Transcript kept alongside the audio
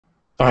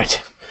All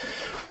right,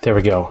 there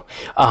we go.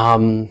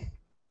 And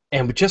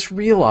we just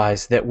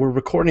realized that we're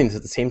recording this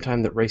at the same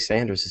time that Ray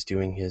Sanders is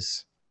doing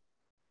his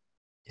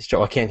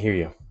show. I can't hear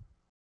you.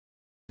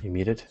 You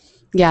muted?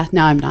 Yeah,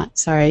 no, I'm not.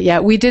 Sorry. Yeah,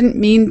 we didn't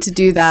mean to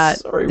do that.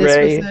 Sorry, This was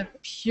Ray. a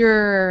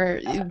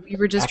pure, we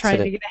were just trying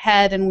to Accident. get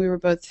ahead and we were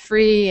both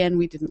free and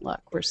we didn't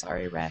look. We're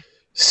sorry, Ray.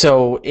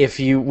 So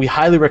we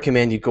highly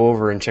recommend you go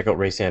over and check out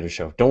Ray Sanders'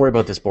 show. Don't worry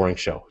about this boring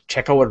show.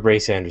 Check out what Ray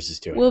Sanders is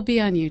doing. We'll be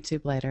on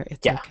YouTube later.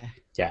 It's Yeah, okay.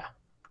 yeah.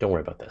 Don't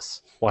worry about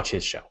this. Watch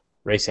his show.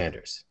 Ray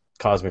Sanders,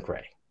 Cosmic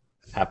Ray,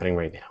 happening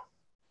right now.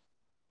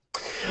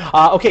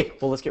 Okay,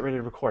 well, let's get ready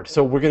to record.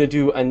 So we're going to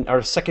do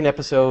our second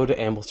episode,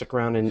 and we'll stick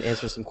around and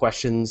answer some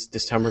questions.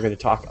 This time we're going to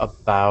talk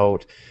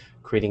about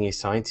creating a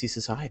Sciency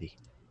society,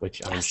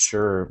 which I'm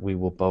sure we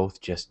will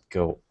both just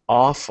go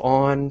off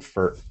on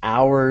for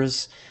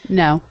hours.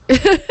 No.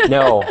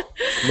 No,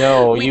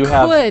 We you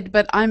could,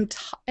 but I'm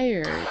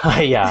tired.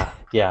 yeah.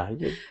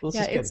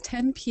 It's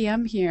 10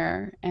 p.m.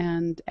 here,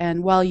 and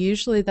while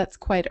usually that's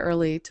quite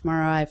early,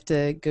 tomorrow I have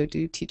to go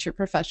do teacher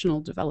professional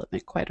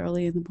development quite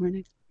early in the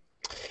morning.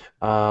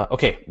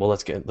 Okay, well,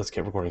 let's get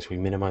recording so we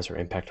minimize our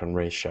impact on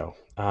Ray's show.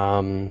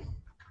 I'm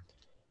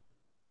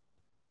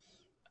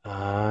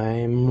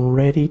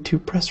ready to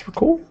press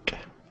record.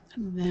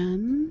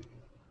 Then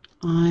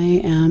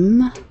I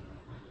am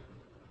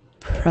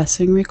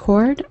pressing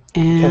record,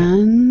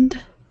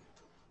 and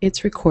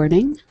it's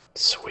recording.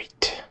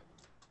 Sweet.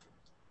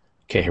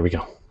 Okay, here we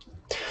go.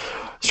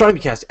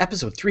 Astronomy Cast,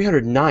 episode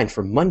 309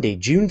 for Monday,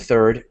 June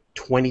 3rd,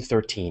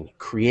 2013,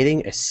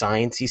 Creating a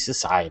Sciency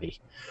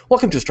Society.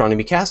 Welcome to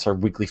Astronomy Cast, our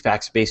weekly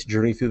facts-based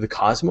journey through the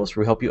cosmos,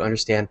 where we help you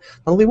understand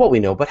not only what we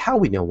know, but how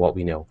we know what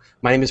we know.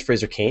 My name is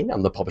Fraser Kane.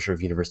 I'm the publisher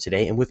of Universe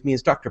Today, and with me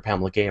is Dr.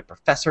 Pamela Gay, a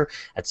professor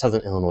at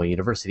Southern Illinois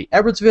University,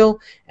 Edwardsville,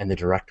 and the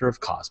director of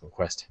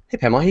CosmoQuest. Hey,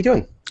 Pamela, how you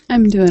doing?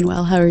 I'm doing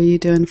well. How are you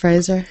doing,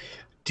 Fraser?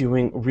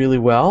 Doing really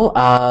well.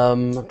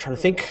 I'm trying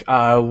to think.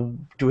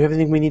 Do we have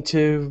anything we need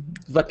to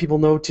let people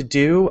know to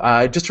do?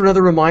 Just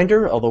another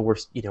reminder, although we're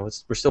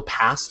still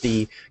past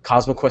the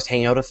CosmoQuest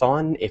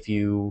Hangout-a-thon. If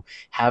you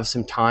have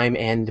some time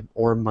and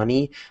or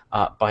money,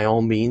 by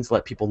all means,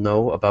 let people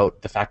know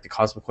about the fact that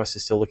CosmoQuest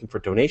is still looking for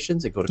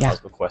donations. And go to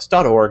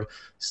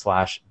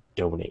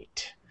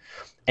cosmoquest.org/donate.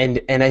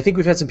 And I think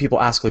we've had some people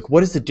ask, like,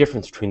 what is the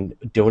difference between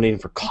donating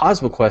for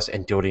CosmoQuest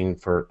and donating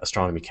for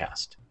Astronomy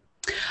Cast?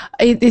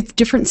 It's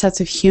different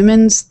sets of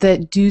humans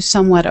that do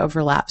somewhat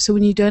overlap. So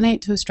when you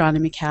donate to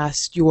Astronomy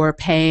Cast, you're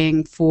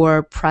paying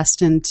for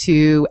Preston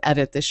to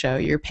edit the show.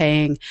 You're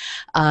paying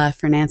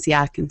for Nancy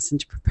Atkinson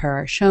to prepare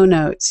our show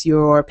notes.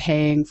 You're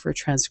paying for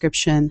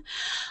transcription.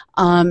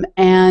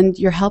 And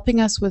you're helping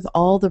us with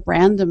all the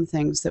random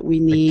things that we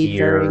need,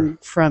 varying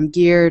from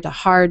gear to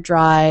hard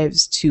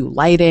drives to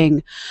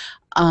lighting,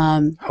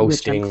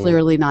 which I'm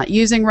clearly not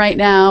using right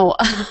now.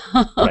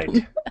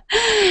 Right.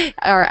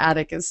 Our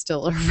attic is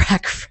still a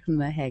wreck from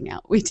the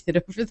hangout we did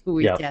over the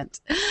weekend.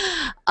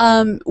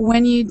 Yep.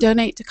 When you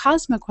donate to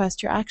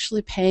CosmoQuest, you're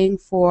actually paying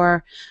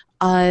for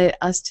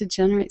us to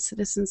generate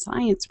citizen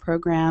science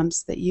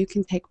programs that you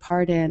can take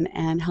part in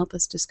and help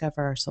us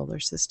discover our solar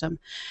system.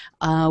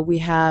 We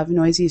have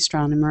noisy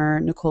astronomer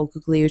Nicole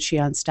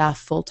Gugliucci on staff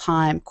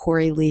full-time.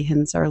 Corey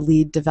Lehan's our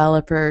lead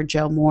developer.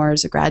 Joe Moore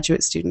is a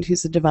graduate student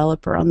who's a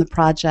developer on the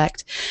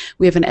project.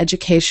 We have an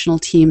educational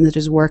team that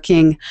is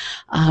working.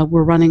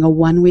 We're running a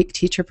one-week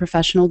teacher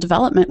professional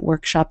development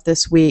workshop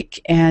this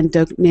week, and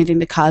donating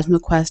to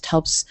CosmoQuest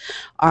helps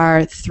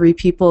our 3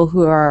 people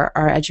who are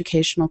our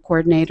educational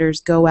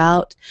coordinators go out,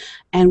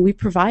 and we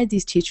provide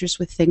these teachers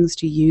with things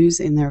to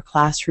use in their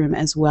classroom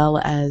as well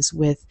as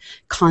with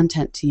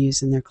content to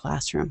use in their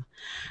classroom.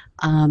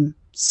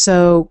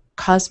 So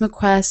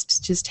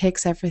CosmoQuest just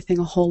takes everything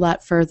a whole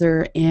lot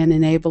further in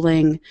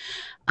enabling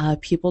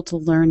people to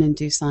learn and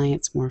do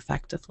science more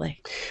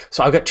effectively.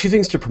 So I've got 2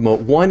 things to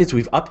promote. One is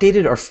we've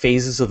updated our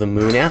Phases of the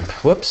Moon app.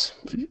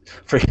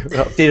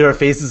 Updated our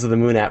Phases of the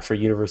Moon app for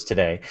Universe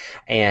Today,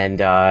 and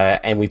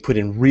we put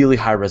in really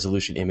high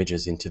resolution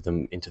images into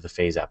the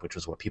Phase app, which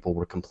was what people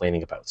were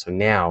complaining about. So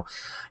now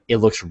it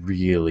looks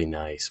really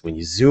nice. When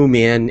you zoom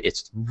in,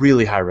 it's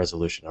really high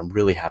resolution. I'm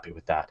really happy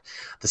with that.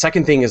 The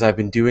second thing is I've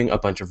been doing a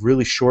bunch of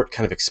really short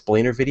kind of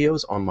explainer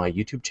videos on my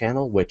YouTube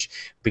channel, which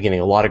have been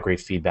getting a lot of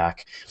great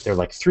feedback. They're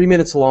like 3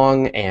 minutes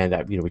long,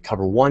 and we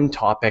cover one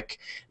topic,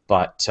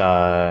 but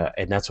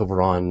and that's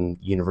over on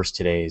Universe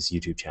Today's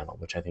YouTube channel,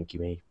 which I think you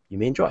may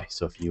enjoy.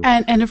 So if you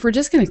and if we're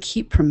just going to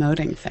keep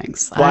promoting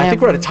things, well, I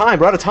think we're out of time.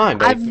 We're out of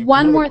time. I have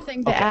one more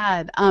thing to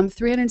add.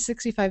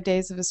 365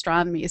 Days of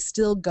Astronomy is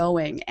still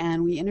going,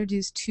 and we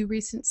introduced 2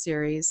 recent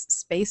series: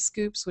 Space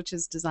Scoops, which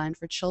is designed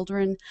for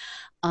children,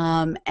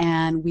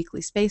 and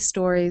Weekly Space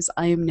Stories.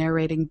 I am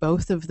narrating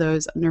both of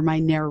those under my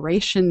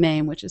narration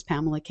name, which is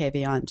Pamela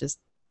Cavion, just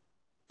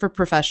for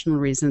professional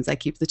reasons. I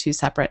keep the 2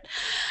 separate.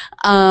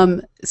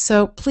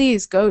 So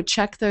please go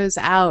check those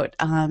out.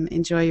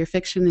 Enjoy your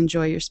fiction,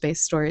 enjoy your space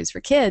stories for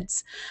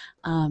kids.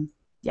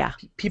 Yeah.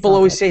 People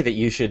always say that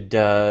you should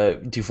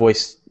do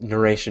voice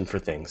narration for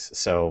things.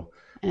 So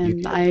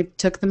I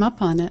took them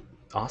up on it.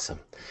 Awesome.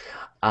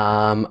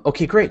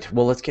 Okay, great.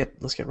 Well, let's get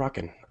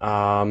rocking.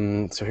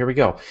 So here we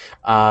go.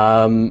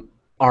 Um,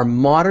 our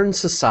modern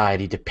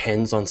society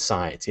depends on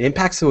science. It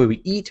impacts the way we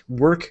eat,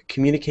 work,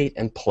 communicate,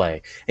 and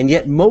play. And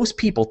yet, most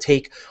people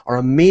take our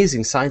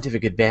amazing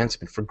scientific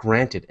advancement for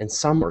granted, and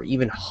some are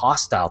even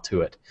hostile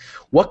to it.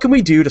 What can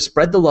we do to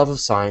spread the love of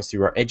science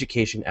through our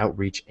education,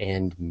 outreach,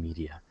 and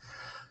media?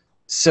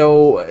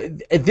 So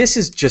this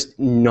is just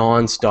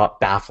nonstop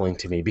baffling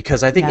to me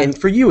because I think, Yeah. and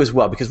for you as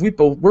well, because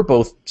we're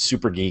both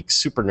super geeks,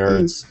 super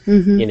nerds,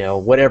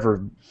 Mm-hmm.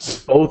 whatever.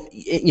 Both,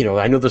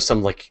 I know there's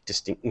some like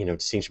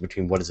distinction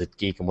between what is a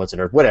geek and what's a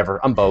nerd.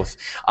 Whatever, I'm both.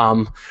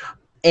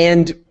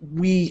 And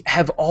we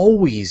have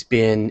always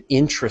been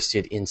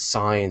interested in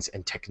science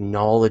and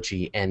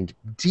technology and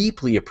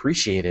deeply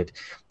appreciated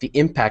the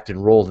impact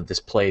and role that this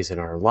plays in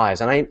our lives.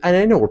 And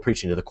I know we're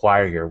preaching to the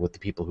choir here with the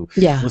people who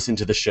Yeah. listen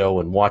to the show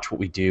and watch what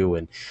we do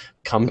and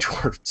come to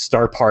our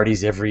star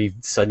parties every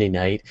Sunday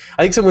night.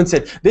 I think someone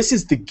said, "This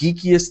is the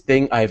geekiest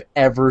thing I've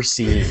ever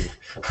seen."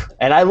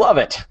 And I love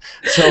it.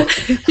 So,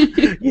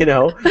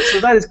 so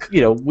that is,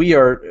 we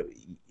are,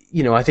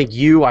 I think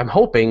I'm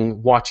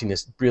hoping watching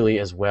this really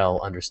as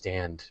well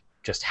understand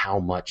just how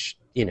much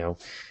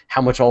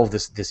all of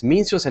this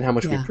means to us and how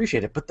much we Yeah.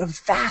 appreciate it. But the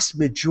vast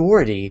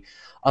majority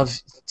of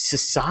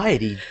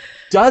society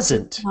Does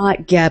doesn't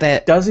not get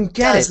it. doesn't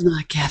get Does it,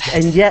 not get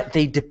and it. yet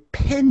they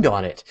depend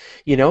on it.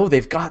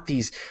 They've got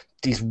these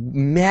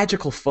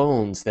magical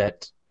phones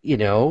that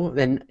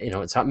and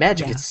it's not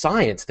magic, Yeah. it's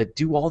science that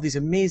do all these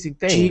amazing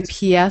things.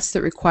 GPS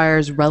that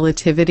requires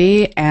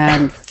relativity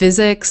and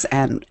physics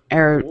and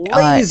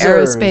aerospace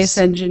Lasers.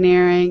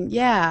 engineering.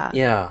 Yeah.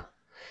 Yeah.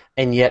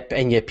 And yet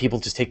people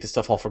just take this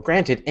stuff all for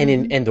granted, and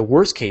in Hmm. and the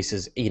worst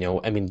cases,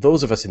 I mean,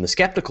 those of us in the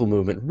skeptical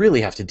movement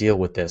really have to deal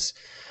with this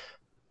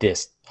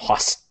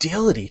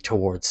hostility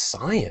towards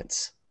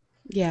science.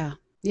 Yeah.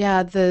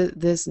 Yeah.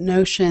 This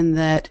notion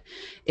that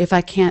if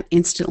I can't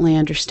instantly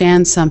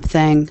understand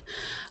something,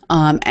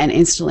 and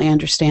instantly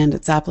understand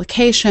its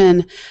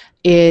application,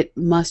 it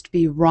must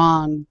be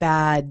wrong,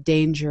 bad,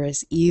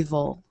 dangerous,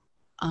 evil,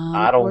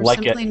 I don't or like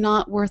it. simply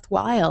not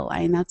worthwhile. I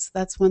mean,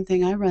 that's one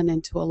thing I run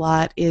into a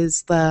lot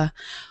is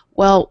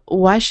well,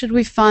 why should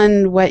we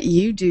fund what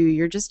you do?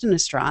 You're just an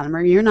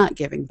astronomer. You're not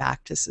giving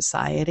back to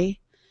society.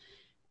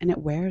 And it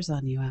wears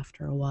on you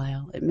after a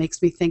while. It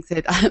makes me think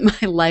that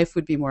my life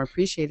would be more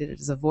appreciated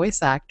as a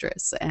voice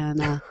actress.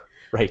 And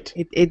Right.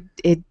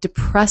 it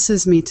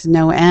depresses me to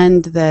no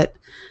end that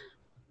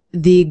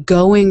the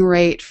going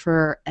rate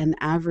for an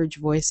average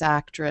voice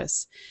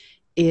actress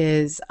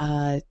is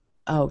 10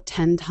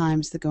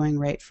 times the going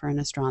rate for an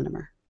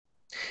astronomer.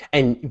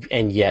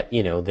 And yet,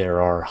 there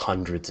are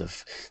hundreds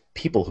of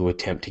people who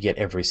attempt to get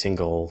every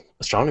single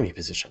astronomy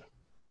position.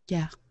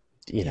 Yeah,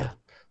 You know. yeah.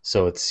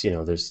 So it's,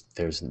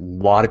 there's a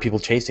lot of people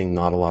chasing,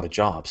 not a lot of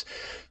jobs.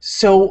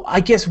 So I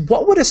guess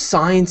what would a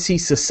sciencey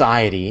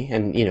society,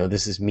 and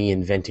this is me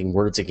inventing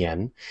words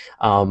again,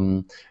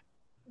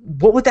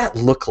 what would that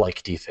look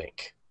like, do you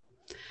think?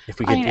 If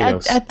we I could,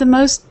 mean, at the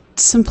most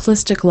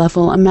simplistic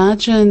level,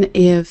 imagine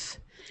if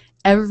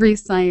every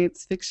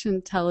science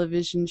fiction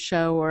television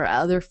show or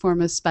other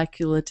form of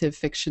speculative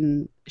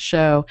fiction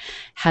show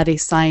had a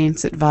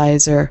science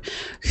advisor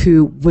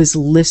who was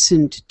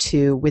listened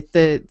to with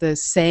the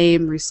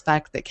same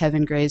respect that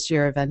Kevin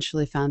Grazier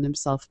eventually found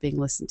himself being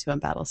listened to on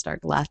Battlestar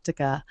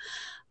Galactica.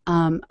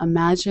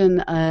 Imagine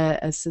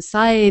a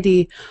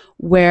society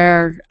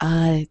where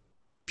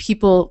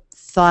people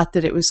thought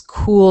that it was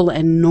cool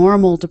and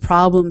normal to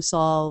problem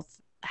solve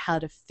how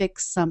to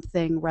fix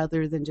something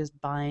rather than just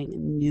buying a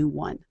new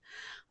one.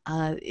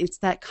 It's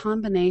that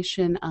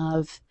combination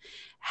of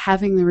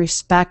having the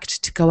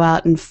respect to go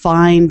out and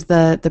find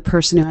the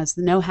person who has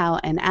the know-how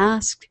and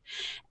ask,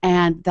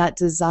 and that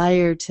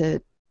desire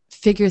to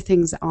figure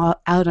things out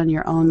on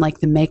your own, like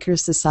the Maker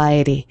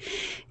Society.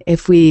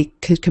 If we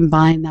could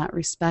combine that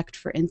respect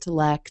for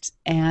intellect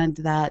and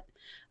that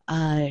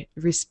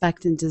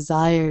respect and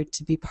desire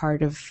to be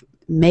part of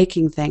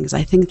making things,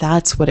 I think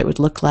that's what it would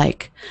look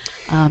like.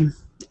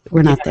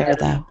 We're not there,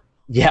 though.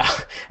 Yeah,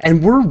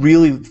 and we're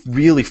really,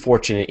 really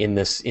fortunate in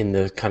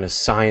the kind of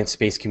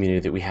science-based community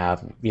that we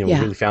have.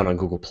 Yeah. Really found on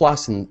Google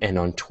Plus and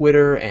on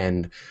Twitter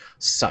and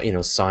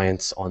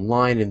Science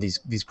Online and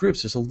these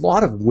groups. There's a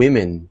lot of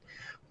women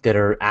that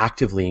are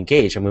actively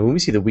engaged. I mean, when we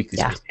see the weekly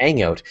Yeah. space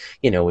hangout,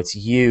 it's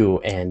you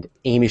and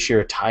Amy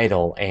Shearer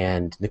Tidal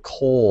and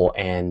Nicole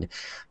and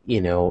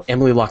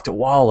Emily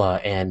Lakdawala,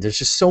 and there's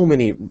just so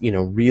many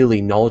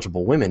really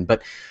knowledgeable women.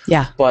 But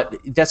Yeah.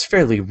 that's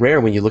fairly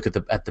rare when you look at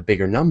the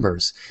bigger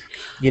numbers.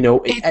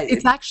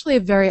 It's actually a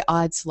very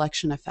odd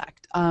selection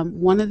effect.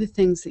 One of the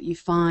things that you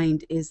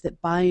find is that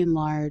by and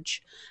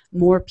large,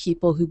 more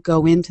people who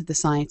go into the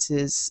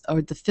sciences,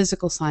 or the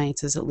physical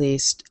sciences at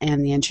least,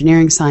 and the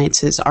engineering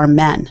sciences are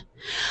men.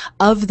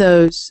 Of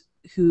those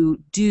who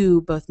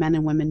do, both men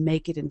and women,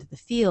 make it into the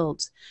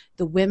fields,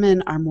 the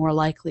women are more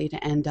likely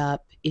to end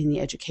up in the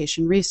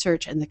education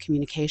research and the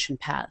communication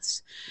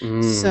paths.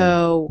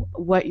 So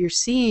what you're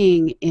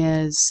seeing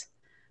is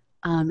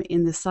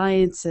in the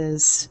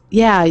sciences,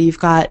 yeah, you've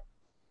got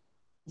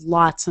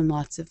lots and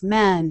lots of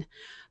men,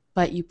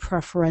 but you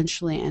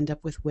preferentially end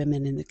up with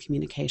women in the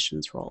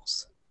communications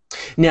roles.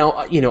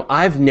 Now,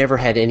 I've never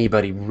had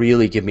anybody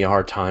really give me a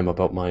hard time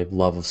about my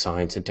love of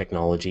science and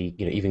technology.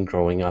 Even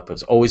growing up, I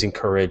was always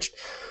encouraged.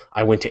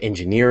 I went to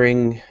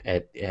engineering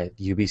at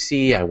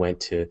UBC. I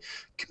went to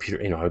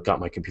computer, I got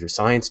my computer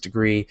science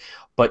degree.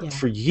 But Yeah.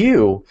 for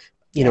you,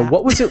 Yeah.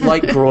 what was it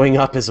like growing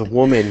up as a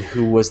woman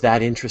who was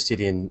that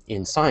interested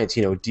in science?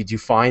 Did you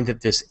find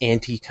that this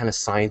anti kind of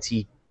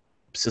sciencey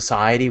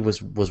society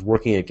was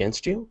working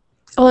against you?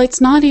 Well, it's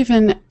not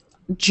even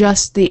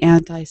just the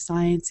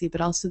anti-sciencey,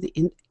 but also the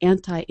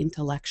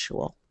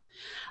anti-intellectual.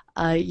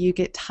 You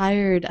get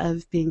tired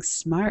of being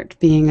smart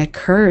being a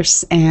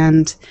curse,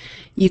 and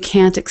you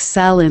can't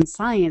excel in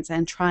science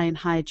and try and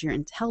hide your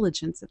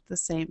intelligence at the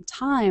same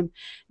time.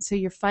 So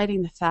you're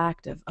fighting the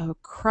fact of, oh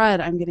crud,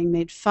 I'm getting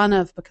made fun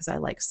of because I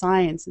like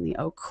science, and the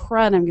oh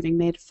crud, I'm getting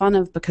made fun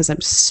of because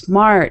I'm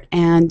smart.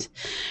 And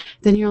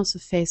then you're also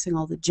facing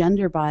all the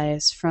gender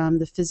bias from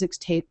the physics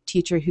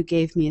teacher who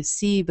gave me a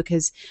C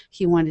because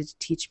he wanted to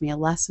teach me a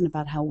lesson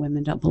about how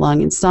women don't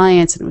belong in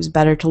science, and it was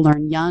better to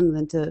learn young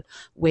than to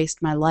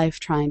waste my life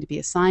trying to be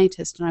a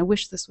scientist. And I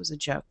wish this was a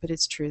joke, but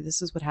it's true.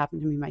 This is what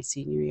happened to me my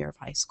senior year of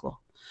high school.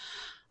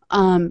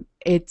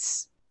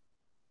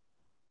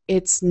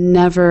 It's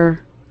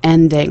never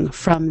ending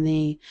from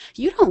the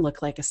you don't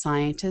look like a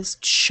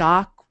scientist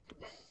shock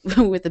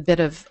with a bit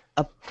of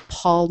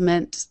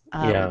appallment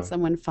when Yeah.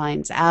 someone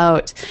finds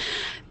out,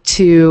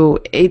 to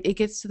it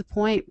gets to the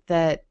point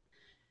that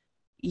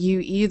you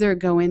either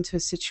go into a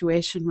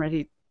situation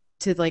ready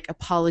to like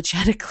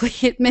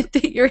apologetically admit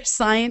that you're a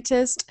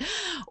scientist,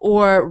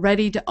 or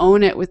ready to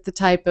own it with the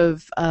type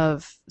of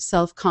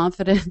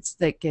self-confidence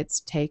that gets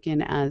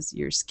taken as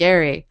you're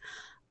scary.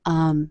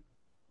 um,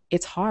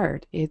 it's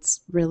hard.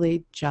 It's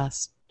really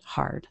just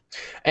hard.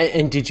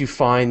 And did you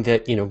find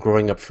that,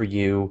 growing up for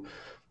you,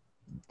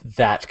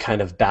 that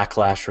kind of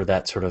backlash or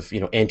that sort of,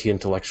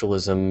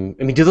 anti-intellectualism,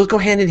 I mean, do those go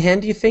hand in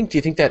hand, do you think? Do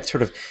you think that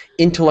sort of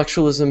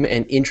intellectualism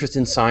and interest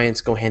in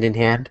science go hand in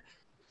hand?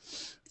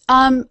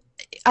 Um,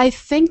 I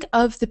think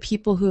of the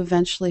people who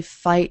eventually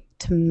fight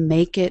to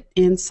make it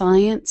in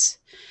science,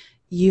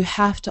 you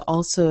have to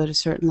also, at a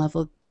certain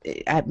level,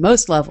 at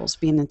most levels,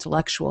 be an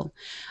intellectual.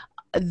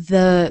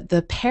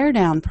 The pare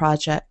down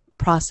project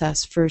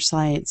process for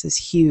science is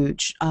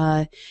huge.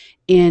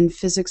 In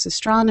physics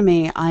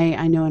astronomy,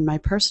 I know in my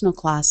personal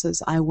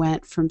classes, I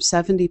went from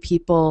 70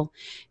 people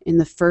in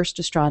the first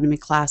astronomy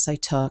class I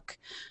took.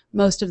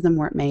 Most of them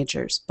weren't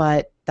majors,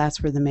 but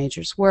that's where the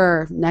majors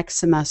were. Next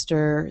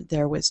semester,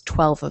 there was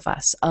 12 of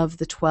us. Of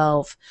the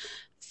 12,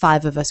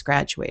 five of us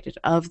graduated.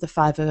 Of the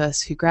five of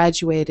us who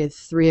graduated,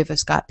 three of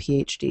us got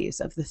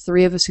PhDs. Of the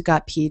three of us who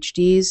got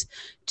PhDs,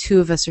 two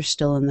of us are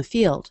still in the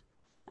field.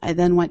 I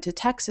then went to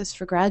Texas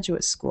for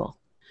graduate school.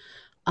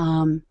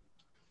 Um,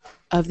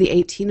 of the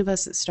 18 of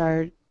us that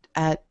started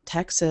at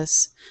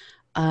Texas,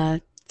 uh,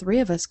 three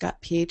of us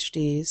got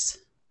PhDs.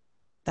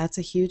 That's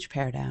a huge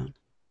pare down.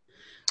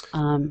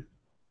 Um,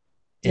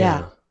 yeah.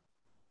 Yeah.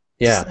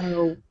 Yeah.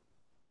 So,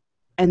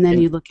 and then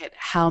And you look at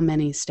how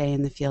many stay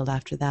in the field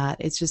after that.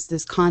 It's just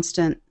this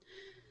constant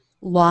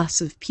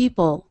loss of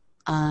people,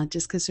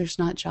 just because there's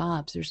not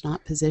jobs, there's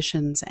not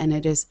positions, and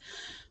it is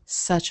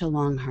such a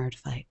long, hard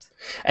fight.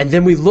 and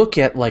then we look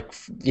at, like,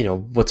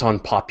 what's on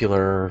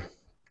popular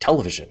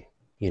television,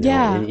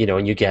 Yeah.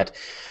 and you get,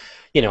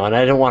 and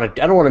I don't want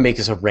to make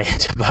this a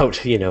rant about,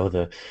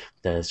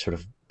 the sort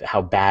of how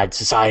bad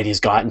society has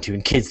gotten to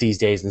in kids these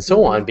days and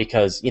so on, Hmm.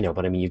 because,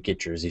 but I mean, you get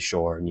Jersey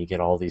Shore and you get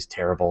all these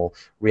terrible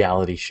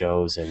reality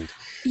shows, and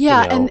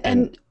Yeah, and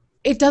and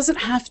it doesn't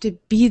have to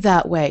be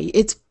that way.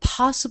 It's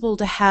possible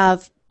to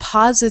have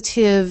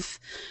positive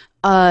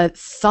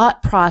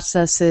thought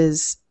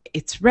processes.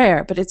 It's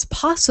rare, but it's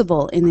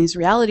possible in these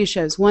reality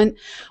shows. One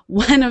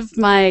of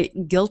my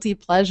guilty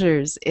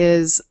pleasures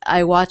is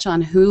I watch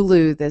on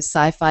Hulu this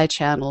sci-fi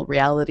channel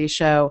reality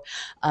show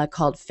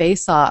called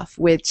Face Off,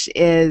 which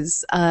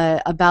is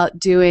about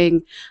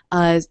doing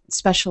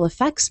special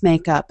effects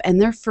makeup, and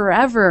they're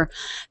forever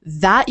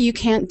that you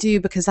can't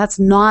do because that's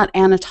not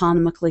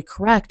anatomically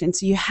correct. And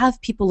so you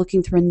have people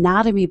looking through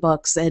anatomy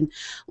books and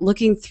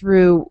looking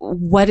through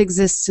what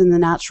exists in the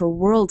natural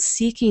world,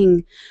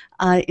 seeking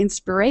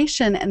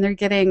inspiration, and they're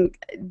getting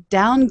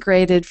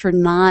downgraded for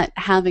not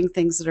having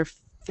things that are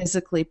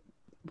physically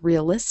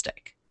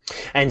realistic.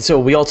 And so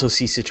we also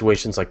see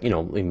situations like,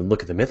 even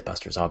look at the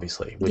Mythbusters,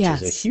 obviously, which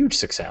is a Yes. huge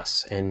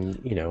success and,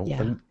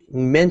 Yeah.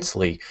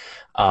 immensely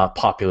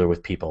popular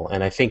with people.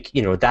 And I think,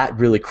 that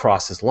really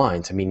crosses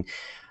lines. I mean,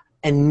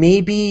 and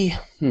maybe,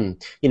 I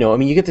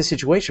mean, you get the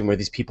situation where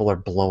these people are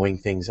blowing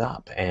things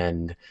up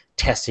and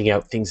testing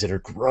out things that are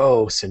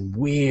gross and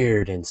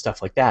weird and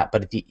stuff like that.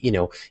 But,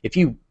 if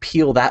you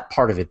peel that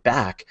part of it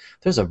back,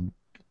 there's a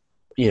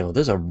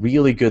there's a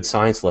really good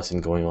science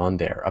lesson going on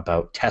there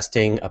about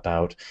testing,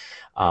 about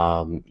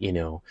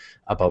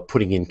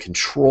putting in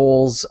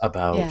controls,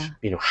 about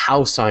Yeah.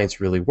 how science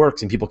really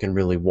works, and people can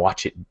really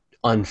watch it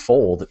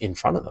unfold in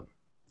front of them.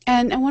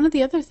 And one of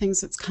the other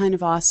things that's kind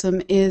of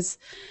awesome is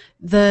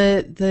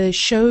the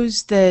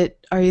shows that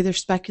are either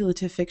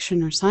speculative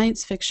fiction or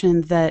science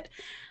fiction that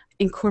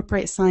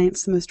incorporate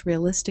science the most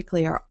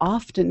realistically are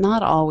often,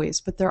 not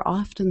always, but they're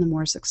often the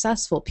more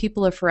successful.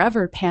 People are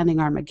forever panning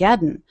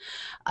Armageddon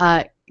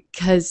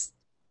because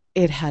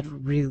it had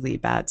really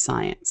bad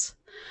science.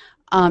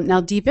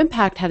 Now, Deep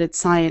Impact had its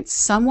science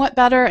somewhat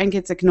better and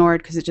gets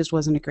ignored because it just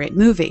wasn't a great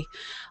movie.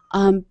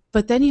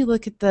 But then you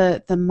look at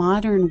the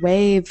modern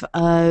wave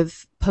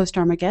of post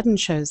Armageddon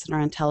shows that are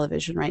on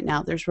television right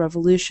now. There's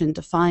Revolution,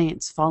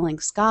 Defiance, Falling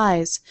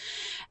Skies,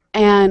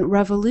 and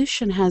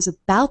Revolution has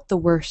about the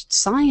worst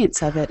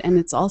science of it, and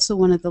it's also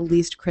one of the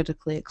least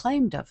critically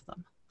acclaimed of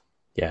them.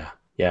 Yeah,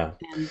 yeah.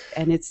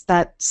 And it's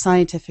that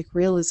scientific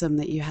realism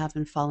that you have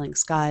in Falling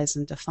Skies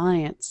and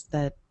Defiance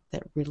that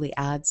really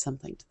adds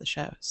something to the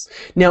shows.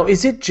 Now,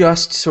 is it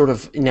just sort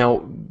of now,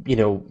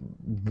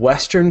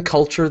 Western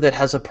culture that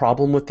has a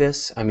problem with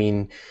this? I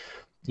mean,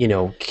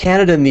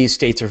 Canada and these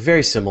states are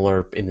very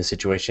similar in the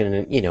situation,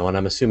 and and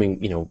I'm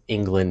assuming,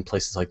 England,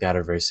 places like that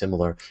are very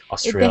similar.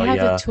 They have it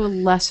Australia. to a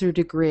lesser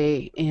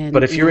degree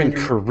But if you're in in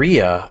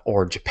Korea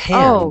or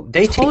Japan, oh,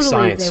 they take totally.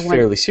 science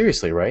fairly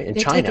seriously, right? In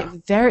They take it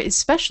China. very,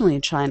 especially in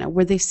China,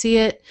 where they see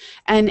it,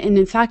 and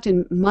in fact,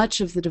 in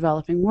much of the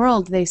developing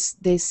world, they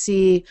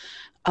see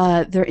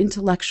their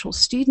intellectual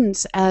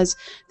students as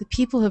the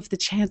people who have the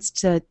chance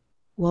to,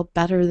 well,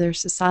 better their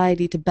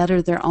society, to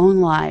better their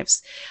own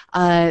lives.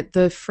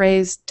 The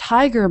phrase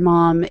 "tiger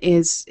mom"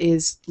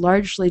 is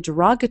largely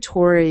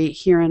derogatory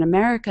here in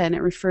America, and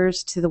it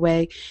refers to the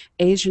way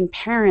Asian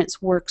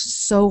parents work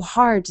so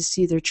hard to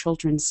see their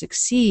children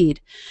succeed.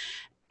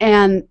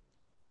 And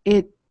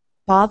it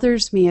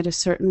bothers me at a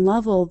certain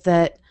level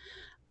that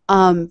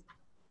um,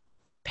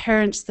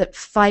 parents that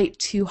fight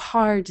too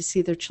hard to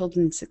see their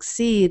children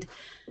succeed,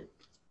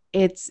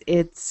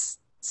 it's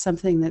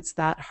something that's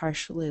that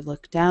harshly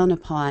looked down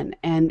upon.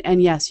 And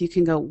yes, you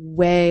can go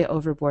way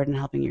overboard in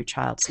helping your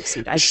child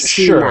succeed. I've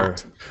seen Sure.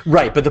 that.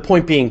 Right, but the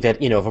point being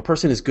that, if a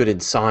person is good in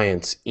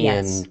science in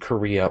Yes,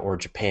 Korea or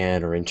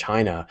Japan or in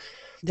China,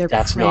 they're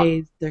that's not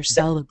praised, they're that,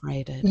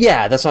 celebrated.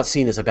 yeah, that's not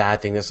seen as a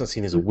bad thing. That's not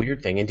seen as a Mhm.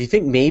 weird thing. And do you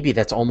think maybe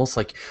that's almost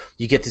like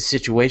you get this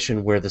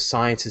situation where the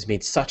science has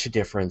made such a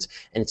difference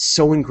and it's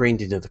so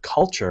ingrained into the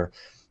culture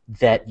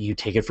that you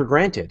take it for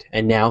granted.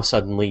 And now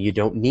suddenly you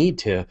don't need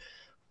to,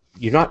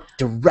 you're not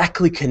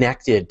directly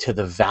connected to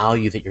the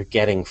value that you're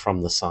getting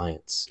from the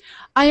science.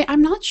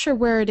 I'm not sure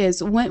where it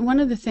is. One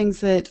of the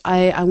things that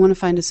I want to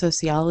find a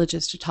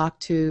sociologist to talk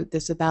to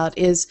this about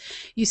is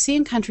you see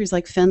in countries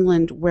like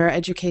Finland where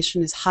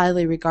education is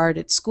highly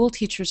regarded, school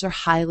teachers are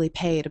highly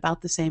paid,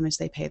 about the same as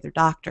they pay their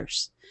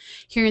doctors.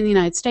 Here in the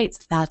United States,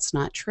 that's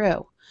not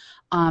true.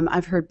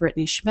 I've heard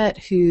Brittany Schmidt,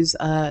 who's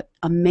an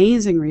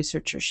amazing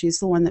researcher. She's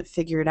the one that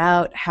figured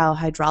out how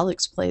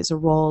hydraulics plays a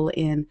role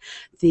in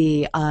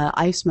the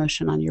ice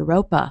motion on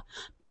Europa.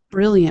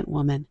 Brilliant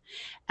woman.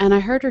 And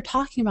I heard her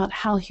talking about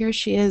how here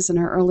she is in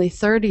her early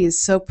 30s,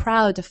 so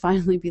proud to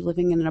finally be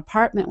living in an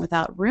apartment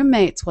without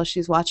roommates while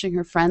she's watching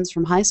her friends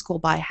from high school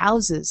buy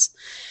houses.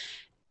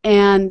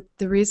 And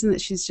the reason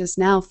that she's just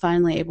now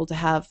finally able to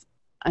have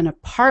an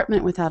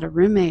apartment without a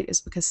roommate is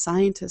because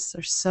scientists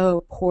are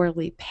so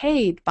poorly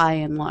paid by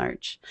and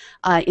large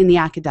in the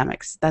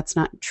academics. That's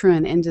not true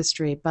in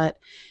industry, but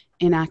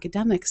in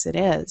academics it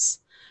is.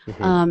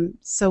 Hmm.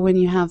 So when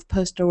you have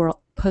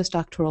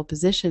postdoctoral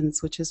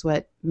positions, which is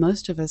what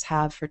most of us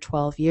have for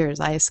 12 years,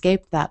 I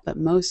escaped that, but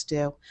most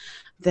do,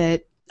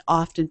 that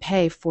often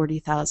pay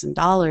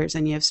 $40,000,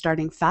 and you have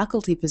starting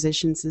faculty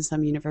positions in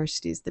some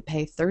universities that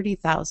pay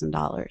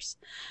 $30,000.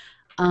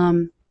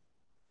 Um,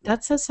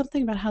 that says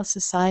something about how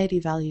society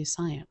values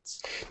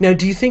science. Now,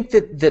 do you think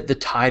that the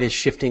tide is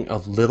shifting a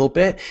little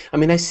bit? I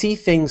mean, I see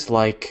things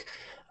like,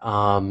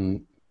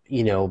 um,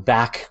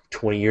 back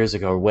 20 years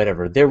ago or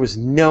whatever, there was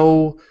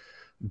no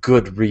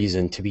good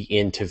reason to be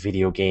into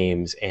video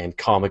games and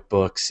comic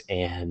books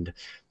and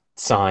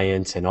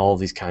science and all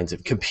these kinds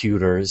of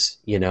computers,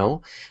 in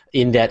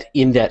that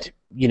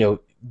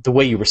the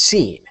way you were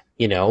seen,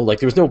 like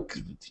there was no,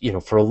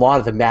 for a lot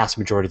of the mass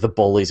majority, the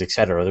bullies,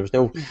 etc., there was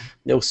Yeah.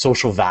 no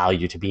social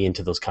value to be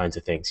into those kinds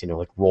of things,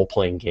 like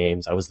role-playing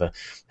games. I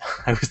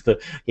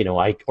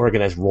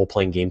organized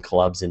role-playing game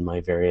clubs in my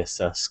various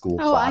school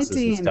Oh, I classes and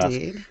D stuff.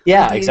 indeed.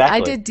 Yeah, I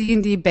exactly. did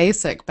D&D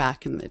basic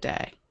back in the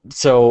day.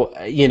 So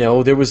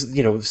there was,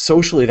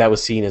 socially that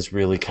was seen as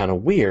really kind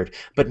of weird,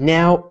 but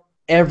now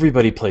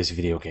everybody plays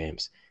video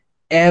games.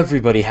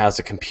 Everybody has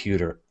a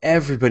computer.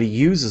 Everybody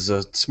uses a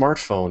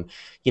smartphone.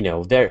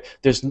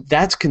 There's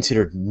that's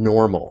considered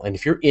normal. And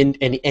if you're in,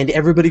 and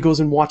everybody goes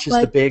and watches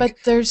the big. But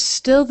there's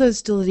still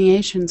those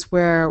delineations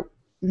where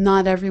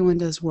not everyone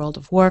does World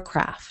of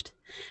Warcraft.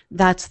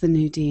 That's the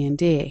new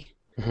D&D.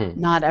 Mhm.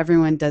 Not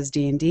everyone does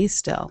D&D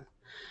still.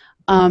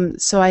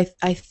 So I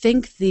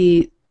think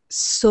the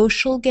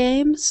social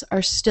games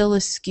are still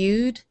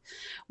skewed,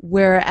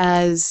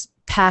 whereas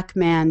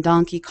Pac-Man,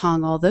 Donkey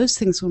Kong, all those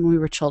things when we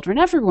were children,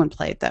 everyone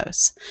played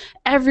those.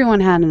 Everyone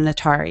had an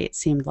Atari, it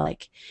seemed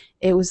like.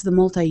 It was the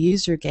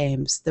multi-user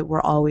games that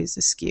were always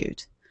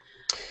skewed.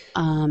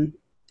 Um,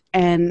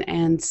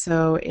 and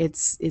so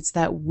it's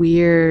that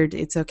weird.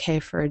 It's okay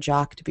for a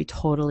jock to be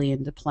totally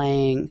into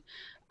playing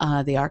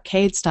the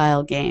arcade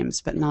style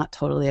games, but not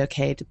totally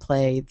okay to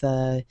play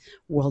the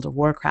World of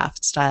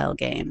Warcraft style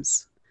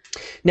games.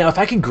 Now, if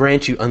I could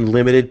grant you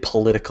unlimited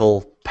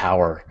political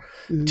power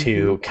Hmm.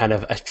 to kind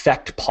of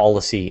affect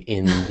policy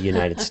in the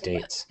United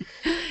States,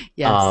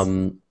 Yes.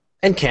 um,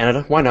 and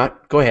Canada, why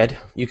not? Go ahead.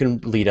 You can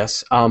lead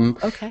us.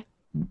 Okay.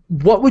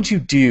 What would you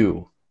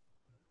do,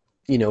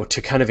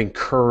 to kind of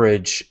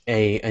encourage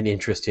an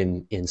interest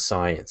in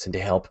science and to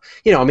help?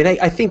 I mean,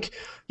 I think,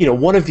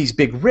 one of these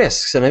big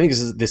risks, and I think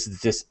this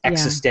Yeah.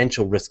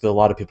 existential risk that a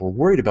lot of people are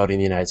worried about in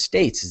the United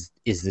States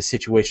is the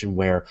situation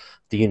where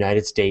the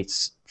United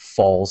States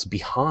falls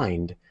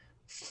behind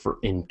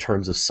in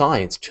terms of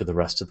science to the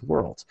rest of the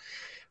world.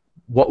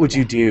 What would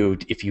you Yeah. do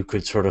if you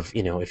could sort of,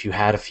 if you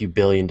had a few $1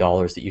 billion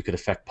that you could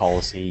affect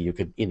policy, you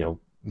could,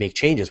 make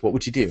changes? What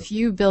would you do?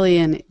 Few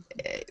billion.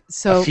 A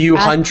So few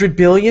at 100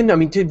 billion. I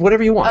mean,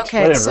 whatever you want,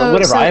 okay.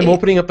 whatever. So I am it,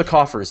 opening up the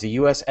coffers. The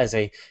U.S. as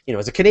a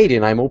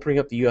Canadian, I'm opening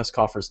up the U.S.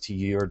 coffers to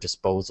your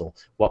disposal.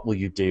 What will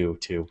you do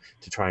to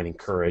try and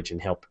encourage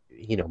and help,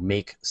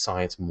 make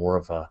science more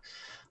of a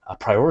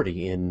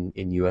priority in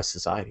U.S.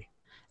 society?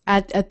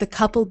 at the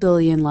couple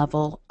billion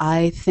level,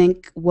 I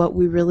think what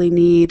we really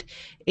need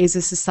is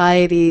a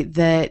society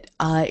that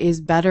is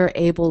better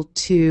able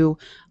to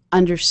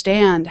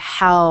understand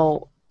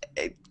how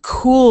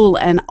cool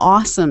and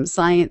awesome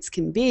science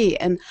can be.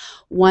 And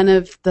one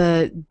of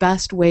the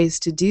best ways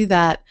to do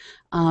that,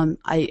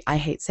 I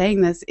hate saying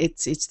this,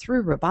 it's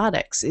through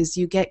robotics, is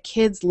you get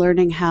kids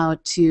learning how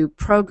to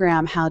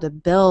program, how to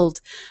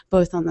build,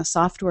 both on the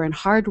software and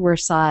hardware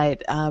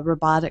side,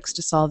 robotics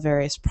to solve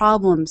various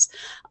problems.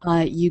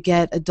 You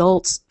get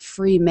adults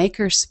free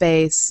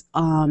makerspace.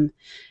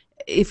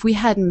 If we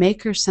had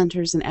maker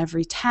centers in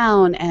every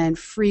town and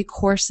free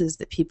courses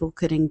that people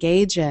could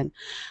engage in,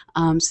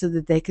 so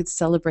that they could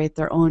celebrate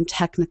their own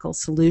technical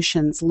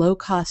solutions, low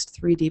cost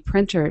 3D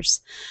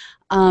printers,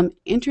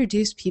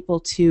 introduce people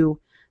to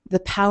the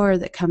power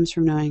that comes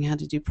from knowing how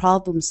to do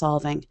problem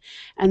solving.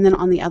 And then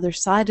on the other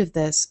side of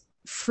this,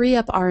 free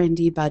up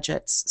R&D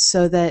budgets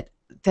so that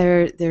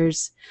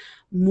there's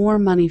more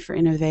money for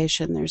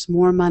innovation. There's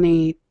more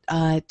money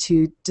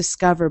to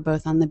discover,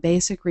 both on the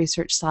basic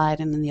research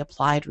side and in the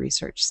applied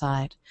research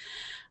side.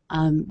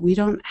 We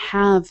don't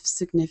have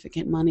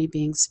significant money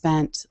being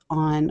spent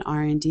on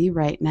R&D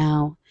right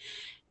now,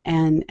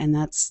 and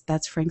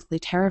that's frankly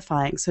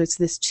terrifying. So it's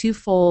this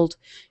twofold.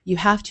 You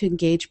have to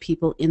engage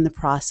people in the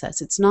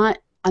process. It's not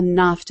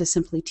enough to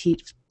simply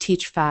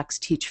teach facts,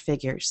 teach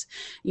figures.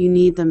 You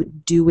need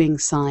them doing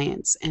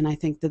science, and I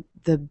think that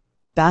the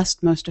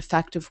best, most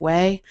effective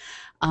way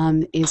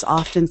is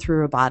often through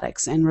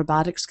robotics, and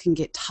robotics can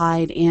get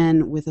tied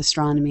in with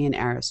astronomy and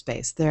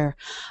aerospace. There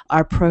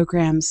are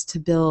programs to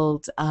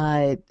build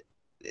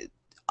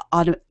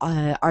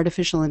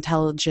artificial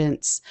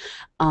intelligence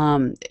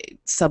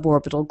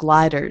suborbital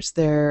gliders.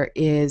 There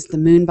is the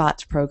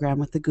Moonbots program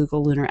with the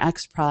Google Lunar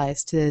X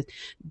Prize to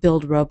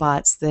build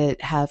robots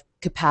that have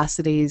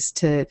capacities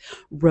to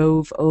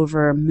rove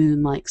over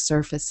moon-like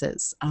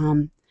surfaces.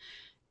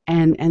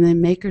 And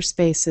then maker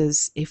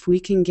spaces, if we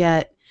can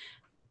get,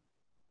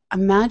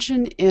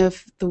 imagine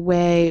if the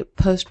way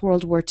post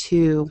World War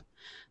II,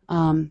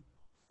 um,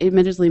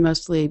 admittedly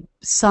mostly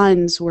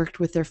sons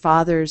worked with their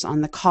fathers on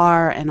the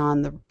car and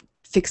on the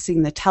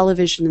fixing the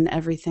television and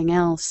everything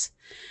else.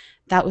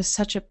 That was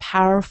such a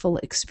powerful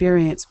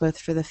experience, both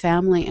for the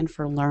family and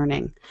for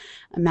learning.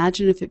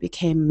 Imagine if it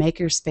became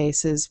maker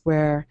spaces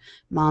where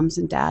moms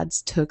and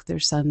dads took their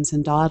sons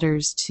and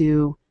daughters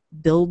to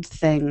build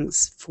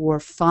things for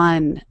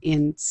fun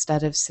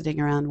instead of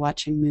sitting around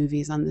watching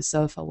movies on the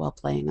sofa while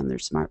playing on their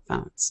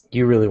smartphones.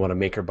 You really want to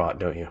make her bot,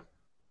 don't you?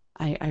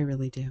 I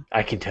really do.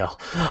 I can tell.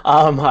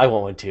 I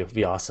want one too. It'd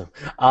be awesome.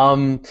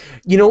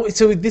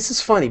 So this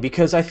is funny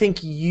because I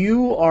think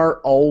you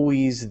are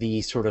always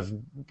the sort of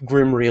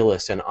grim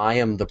realist, and I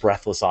am the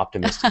breathless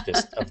optimist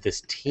of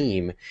this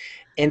team.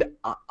 And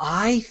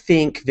I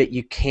think that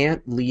you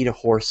can't lead a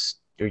horse,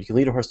 or you can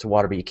lead a horse to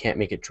water, but you can't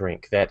make it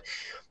drink. That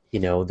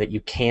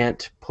you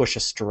can't push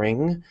a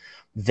string.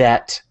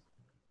 That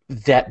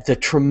the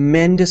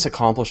tremendous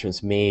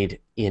accomplishments made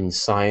in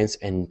science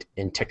and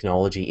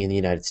technology in the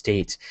United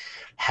States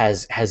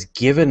has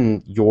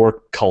given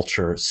your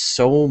culture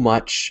so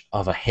much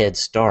of a head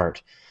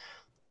start,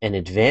 an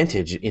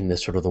advantage in the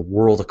sort of the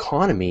world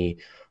economy,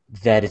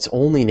 that it's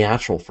only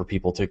natural for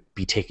people to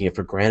be taking it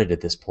for granted at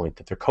this point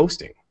that they're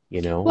coasting,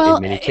 in Well,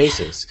 many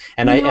cases.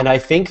 And you I know, and I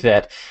think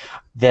that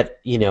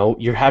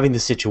you're having the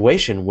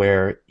situation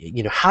where,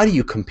 how do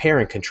you compare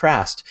and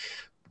contrast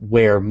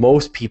where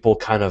most people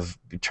kind of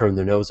turn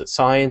their nose at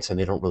science and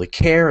they don't really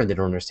care and they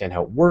don't understand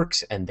how it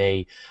works and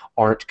they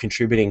aren't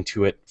contributing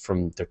to it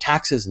from their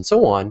taxes and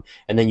so on.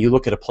 And then you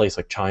look at a place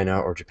like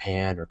China or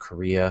Japan or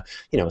Korea,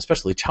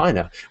 especially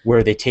China,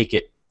 where they take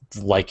it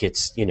like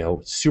it's,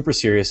 super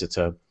serious. It's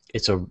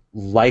a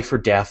life or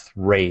death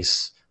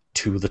race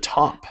to the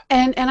top.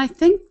 and I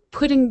think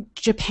putting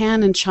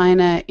Japan and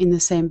China in the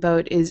same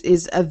boat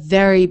is a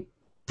very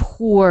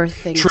poor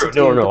thing to True.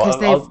 No, do no. because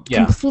they have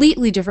Yeah.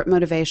 completely different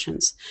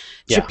motivations.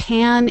 Yeah.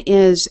 Japan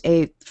is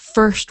a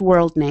first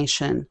world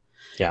nation.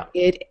 Yeah.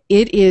 It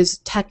is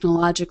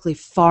technologically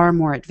far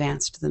more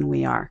advanced than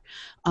we are.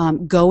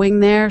 Going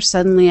there,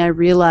 suddenly I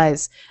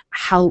realize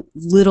how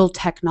little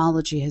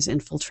technology has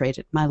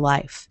infiltrated my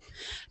life.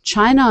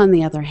 China, on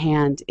the other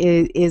hand,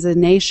 is a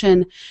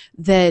nation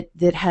that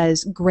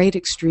has great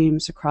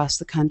extremes across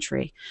the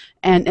country.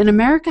 And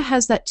America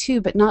has that too,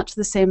 but not to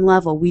the same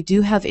level. We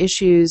do have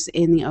issues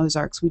in the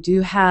Ozarks. We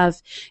do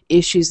have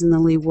issues in the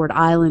Leeward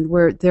Island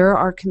where there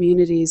are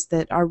communities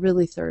that are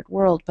really third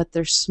world, but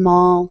they're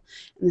small,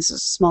 and this is a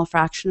small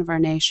fraction of our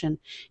nation.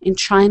 In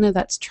China,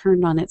 that's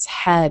turned on its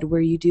head,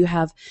 where you do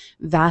have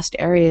vast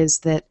areas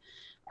that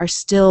are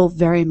still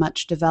very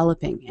much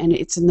developing. And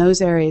it's in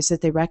those areas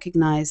that they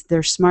recognize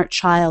their smart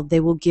child, they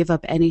will give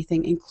up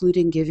anything,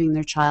 including giving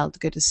their child to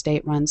go to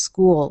state-run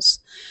schools,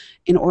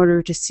 in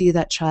order to see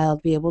that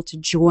child be able to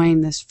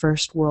join this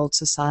first world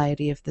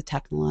society of the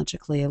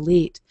technologically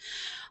elite.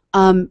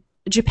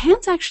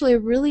 Japan's actually a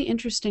really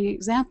interesting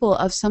example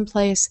of some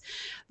place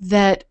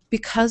that,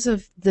 because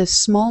of the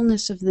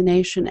smallness of the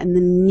nation and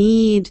the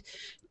need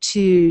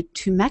to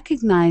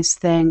mechanize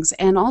things,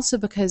 and also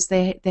because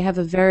they have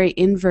a very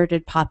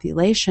inverted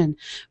population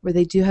where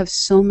they do have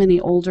so many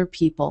older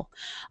people,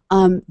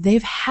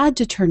 they've had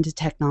to turn to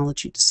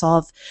technology to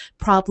solve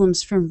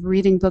problems, from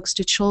reading books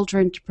to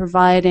children to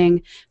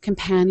providing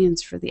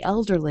companions for the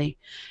elderly.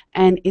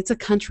 And it's a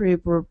country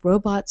where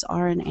robots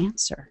are an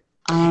answer.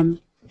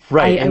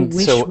 Right. I And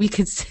wish so, we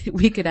could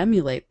we could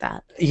emulate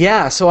that.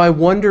 yeah, so I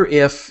wonder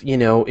if,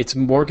 it's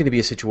more going to be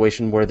a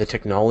situation where the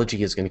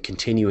technology is going to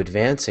continue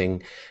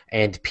advancing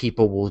and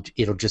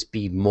it'll just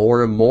be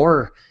more and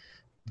more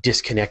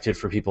disconnected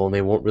for people, and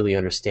they won't really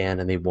understand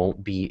and they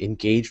won't be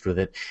engaged with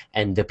it.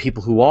 And the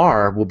people who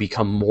are will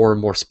become more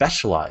and more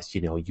specialized.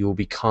 You'll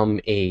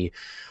become a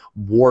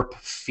warp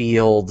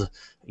field,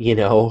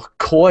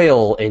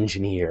 coil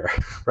engineer,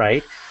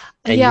 right?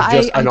 And Yeah,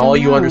 I and all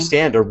don't you know.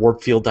 understand are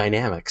warp field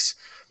dynamics,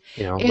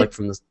 like It's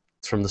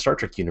from the Star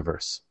Trek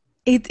universe.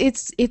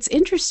 it's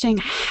interesting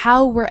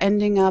how we're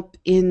ending up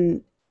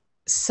in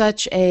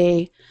such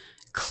a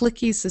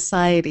clicky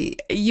society.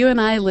 You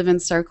and I live in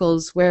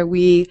circles where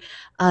we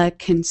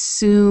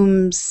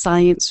consume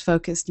science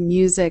focused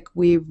music.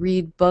 We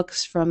read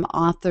books from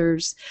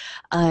authors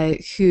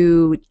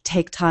who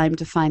take time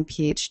to find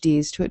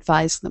PhDs to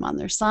advise them on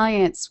their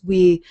science.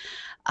 We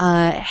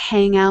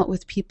hang out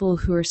with people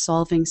who are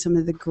solving some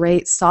of the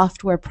great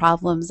software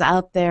problems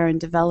out there and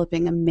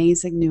developing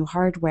amazing new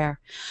hardware.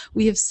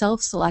 We have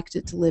self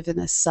selected to live in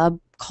a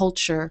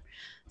subculture,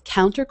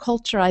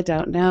 counterculture, I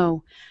don't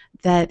know,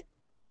 that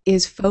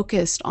is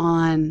focused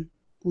on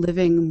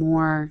living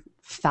more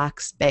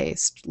facts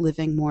based,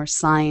 living more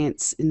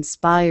science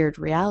inspired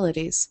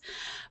realities.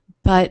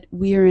 But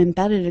we are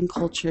embedded in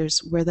cultures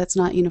where that's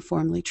not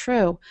uniformly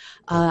true.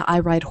 I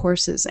ride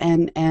horses,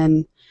 and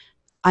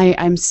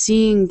I'm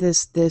seeing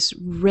this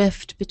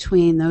rift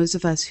between those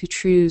of us who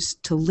choose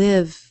to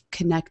live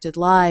connected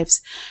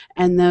lives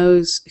and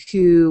those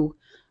who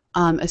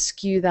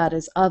eschew that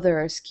as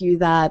other, eschew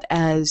that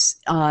as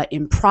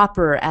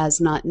improper, as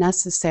not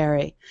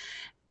necessary.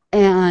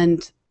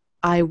 And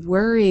I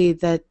worry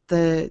that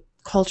the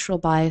cultural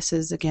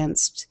biases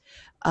against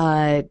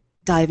uh,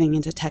 diving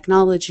into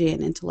technology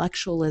and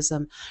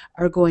intellectualism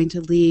are going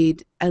to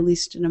lead, at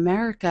least in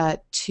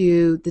America,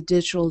 to the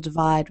digital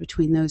divide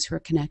between those who are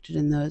connected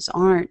and those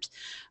aren't,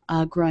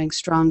 growing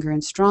stronger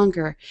and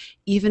stronger,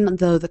 even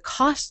though the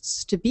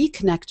costs to be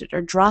connected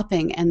are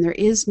dropping and there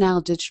is now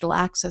digital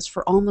access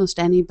for almost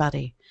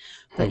anybody.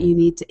 But Hmm. you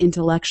need to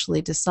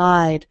intellectually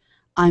decide,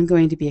 I'm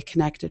going to be a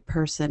connected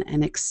person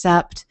and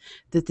accept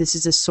that this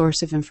is a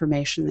source of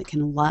information that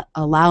can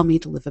allow me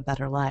to live a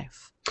better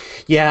life.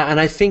 Yeah, and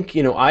I think,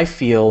 I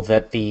feel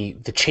that the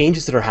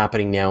changes that are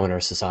happening now in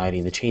our society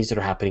and the changes that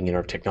are happening in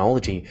our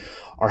technology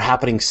are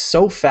happening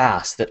so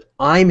fast that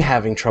I'm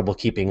having trouble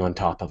keeping on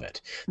top of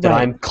it. That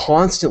Right. I'm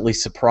constantly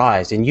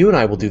surprised, and you and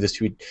I will do this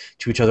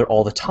to each other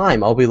all the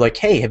time. I'll be like,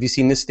 "Hey, have you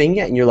seen this thing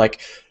yet?" And you're like,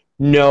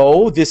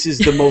 "No, this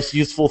is the most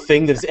useful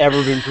thing that's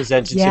ever been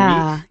presented to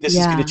me. Yeah, This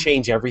is going to yeah,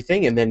 change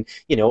everything." And then,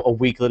 a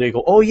week later, you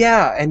go, "Oh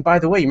yeah, and by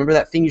the way, you remember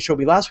that thing you showed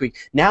me last week?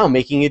 Now I'm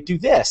making it do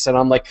this." And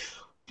I'm like,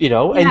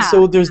 and yeah,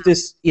 so there's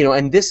this,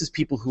 and this is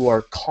people who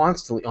are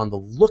constantly on the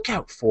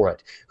lookout for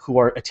it, who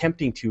are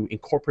attempting to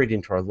incorporate it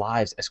into our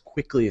lives as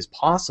quickly as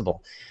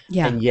possible.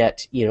 yeah, And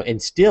yet, and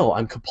still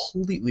I'm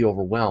completely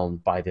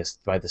overwhelmed by this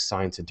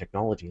science and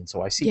technology. And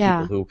so I see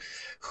people yeah,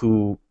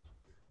 who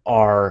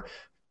are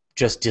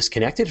just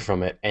disconnected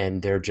from it,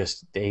 and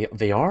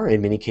they are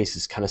in many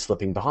cases kind of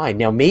slipping behind.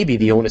 Now maybe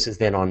the hmm, onus is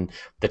then on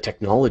the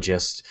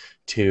technologist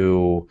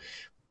to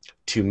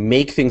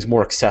make things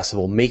more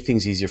accessible, make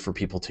things easier for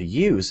people to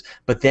use,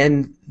 but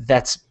then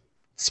that's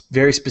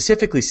very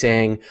specifically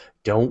saying,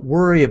 don't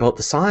worry about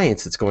the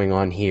science that's going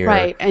on here.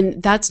 Right,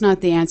 and that's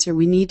not the answer.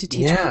 We need to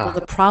teach people Yeah.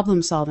 the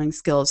problem-solving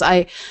skills.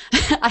 I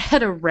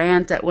had a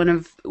rant at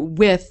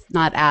with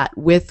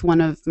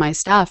one of my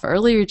staff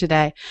earlier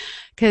today,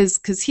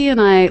 because he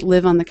and I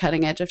live on the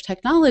cutting edge of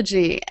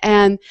technology,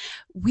 and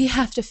we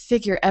have to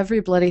figure every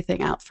bloody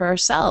thing out for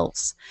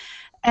ourselves.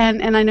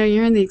 And I know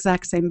you're in the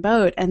exact same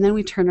boat. And then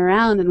we turn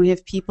around and we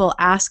have people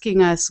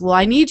asking us, "Well,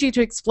 I need you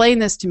to explain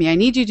this to me. I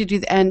need you to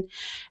do,"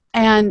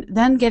 and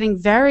then getting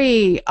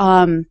very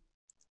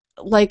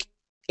like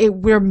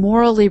we're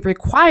morally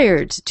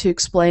required to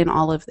explain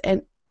all of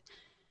and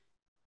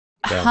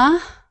Yeah. huh.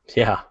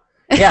 Yeah.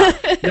 Yeah.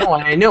 No,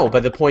 I know.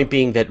 But the point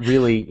being that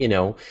really,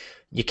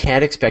 you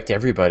can't expect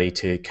everybody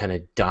to kind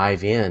of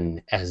dive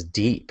in as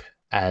deep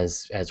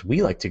as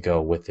we like to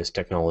go with this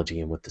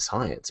technology and with the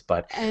science.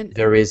 But And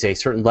there is a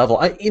certain level.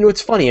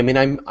 It's funny. I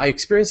mean, I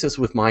experience this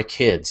with my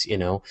kids,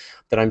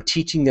 that I'm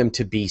teaching them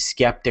to be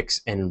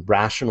skeptics and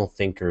rational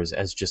thinkers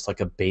as just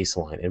like a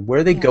baseline. And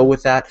where they go yeah,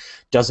 with that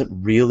doesn't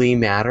really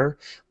matter.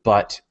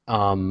 But,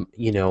 I'm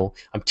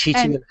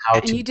teaching and them how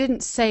and to. you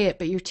didn't say it,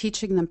 but you're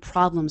teaching them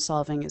problem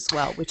solving as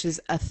well, which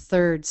is a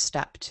third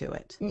step to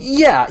it.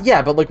 Yeah,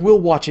 yeah, but like we'll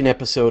watch an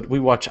episode.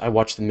 I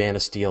watched The Man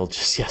of Steel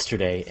just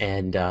yesterday,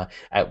 and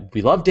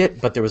we loved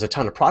it. But there was a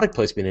ton of product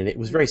placement in it. It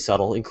was very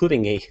subtle,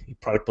 including a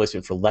product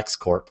placement for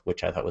LexCorp,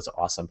 which I thought was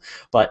awesome.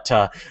 But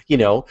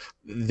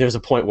there's a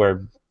point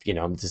where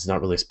this is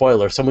not really a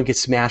spoiler. Someone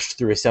gets smashed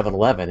through a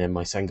 7-Eleven, and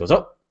my son goes,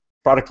 "Oh,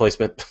 product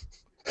placement."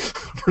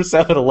 For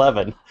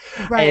 7-Eleven.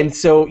 Right. And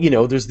so,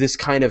 there's this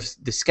kind of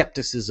the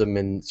skepticism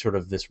and sort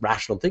of this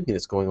rational thinking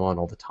that's going on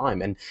all the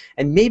time. And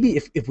maybe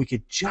if we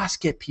could just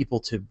get people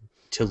to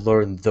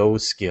learn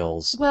those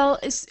skills. Well,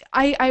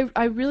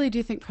 I really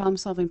do think problem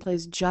solving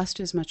plays just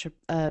as much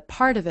a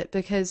part of it,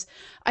 because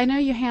I know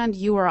you hand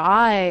you or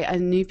I a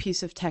new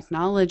piece of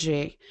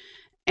technology,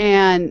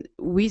 and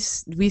we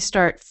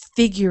start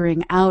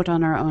figuring out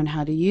on our own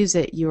how to use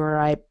it. You or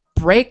I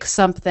break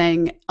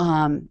something,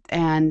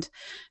 and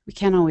we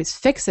can't always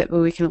fix it, but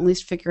we can at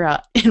least figure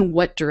out in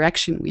what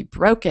direction we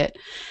broke it.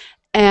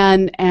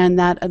 And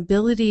that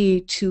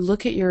ability to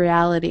look at your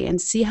reality and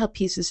see how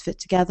pieces fit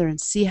together and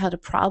see how to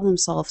problem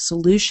solve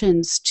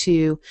solutions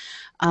to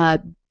uh,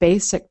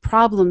 basic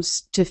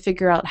problems, to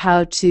figure out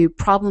how to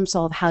problem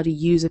solve how to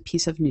use a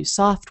piece of new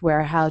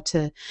software, how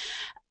to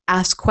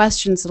ask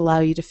questions that allow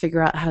you to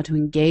figure out how to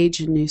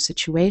engage in new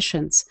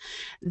situations.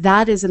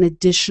 That is an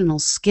additional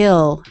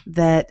skill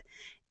that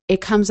it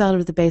comes out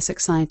of the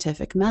basic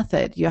scientific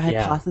method. You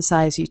Yeah.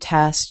 hypothesize, you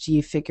test,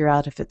 you figure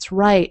out if it's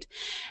right.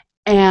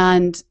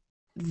 And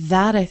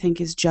that, I think,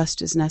 is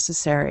just as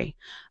necessary,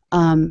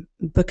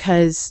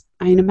 because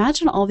I mean,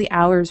 imagine all the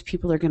hours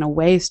people are going to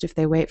waste if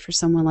they wait for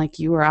someone like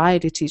you or I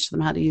to teach them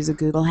how to use a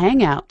Google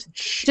Hangout. Oh,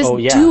 Just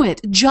yeah. do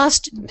it.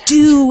 Just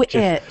do just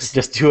it.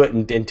 just do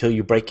it until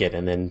you break it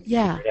and then figure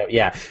Yeah. it out.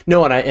 Yeah.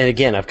 No, and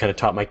again, I've kind of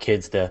taught my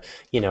kids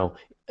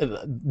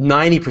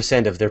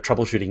 90% of their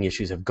troubleshooting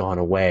issues have gone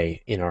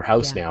away in our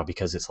house Yeah. now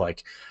because it's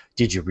like,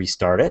 did you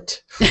restart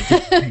it? Did you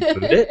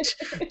reboot it?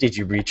 Did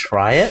you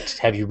retry it?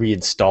 Have you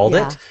reinstalled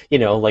Yeah.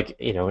 it?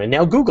 And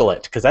now Google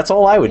it because that's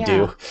all I would Yeah.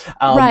 do.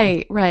 Um,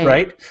 Right. Right.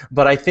 right?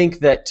 But I think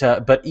that,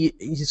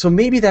 so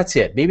maybe that's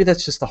it. Maybe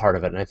that's just the heart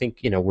of it. And I think,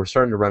 we're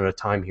starting to run out of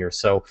time here.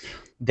 So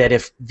that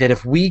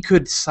if we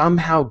could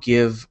somehow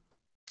give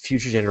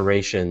future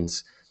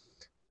generations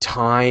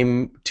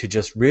time to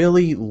just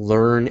really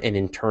learn and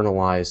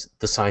internalize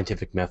the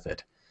scientific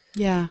method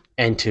Yeah.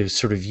 and to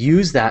sort of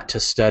use that to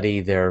study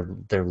their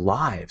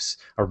lives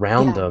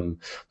around Yeah. them,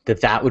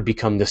 that would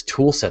become this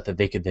tool set that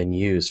they could then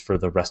use for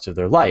the rest of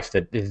their life,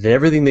 that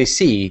everything they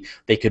see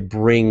they could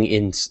bring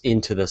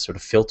into the sort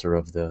of filter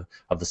of the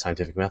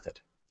scientific method.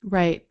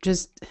 Right.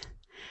 Just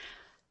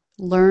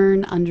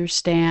learn,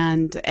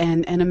 understand,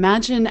 and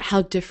imagine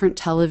how different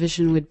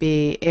television would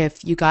be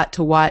if you got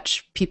to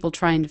watch people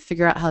trying to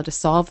figure out how to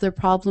solve their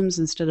problems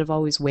instead of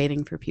always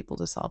waiting for people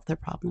to solve their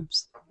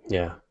problems.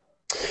 Yeah.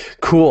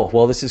 Cool.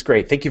 Well, this is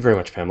great. Thank you very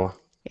much, Pamela.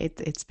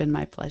 It's been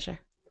my pleasure.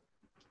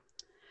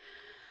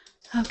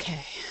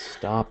 Okay.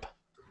 Stop,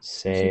 Yeah.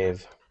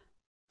 save.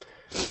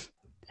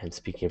 And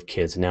speaking of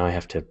kids, now I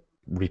have to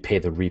repay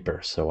the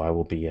Reaper, so I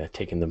will be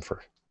taking them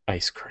for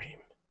ice cream.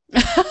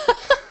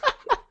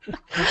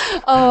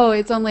 Oh,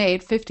 it's only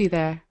 8:50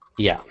 there.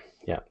 Yeah,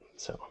 yeah.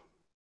 So,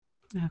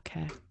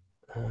 Okay.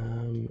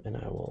 and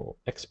I will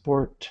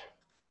export,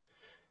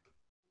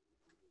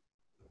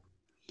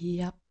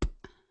 Yep.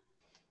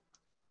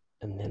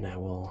 and then I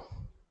will.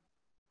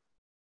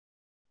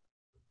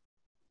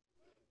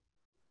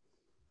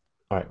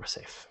 All right, we're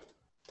safe.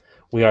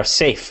 We are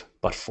safe,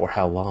 but for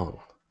how long?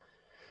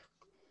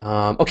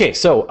 Okay,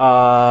 so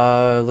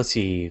let's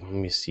see. Let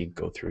me see.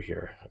 Go through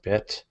here a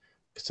bit.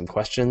 Get some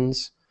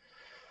questions.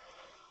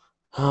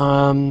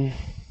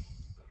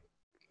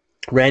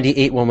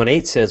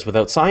 Randy8118 says,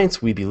 without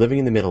science, we'd be living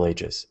in the Middle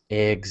Ages.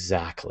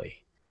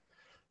 Exactly.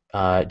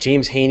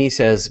 James Haney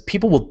says,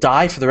 people will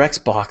die for their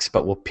Xbox,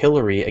 but will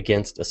pillory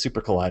against a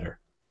super collider.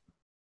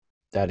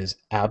 That is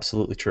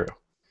absolutely true.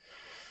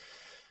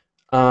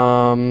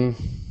 Um,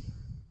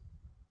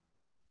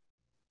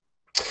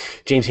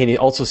 James Haney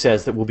also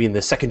says that we'll be in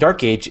the second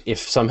dark age if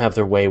some have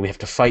their way. We have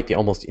to fight the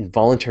almost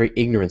involuntary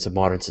ignorance of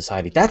modern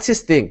society. That's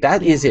his thing.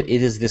 That is Yeah. it.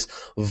 It is this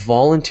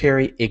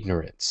voluntary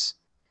ignorance,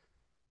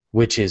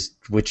 which is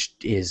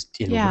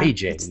Yeah.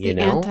 enraging. It's You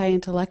the know?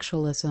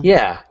 anti-intellectualism.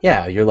 Yeah,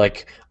 yeah. You're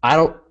like, I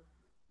don't.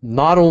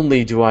 Not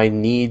only do I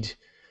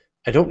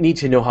don't need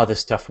to know how this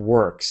stuff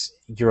works.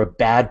 You're a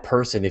bad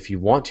person if you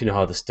want to know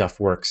how this stuff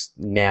works.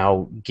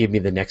 Now give me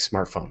the next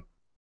smartphone.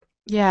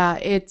 Yeah,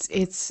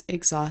 it's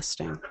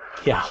exhausting.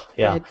 Yeah,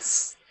 yeah.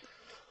 It's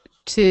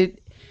to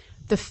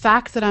the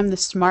fact that I'm the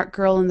smart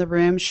girl in the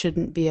room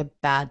shouldn't be a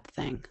bad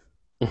thing.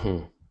 hmm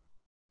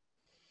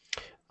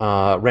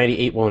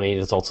Randy818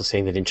 is also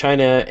saying that in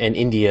China and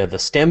India, the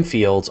STEM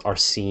fields are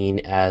seen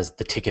as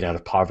the ticket out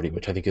of poverty,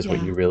 which I think is what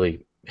Yeah. you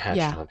really hatched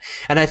Yeah. on.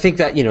 And I think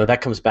that,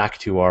 that comes back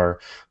to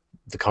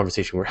the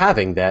conversation we're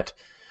having that,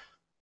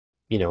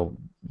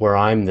 where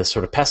I'm the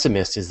sort of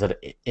pessimist is that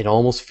it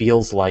almost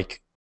feels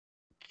like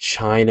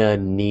China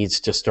needs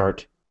to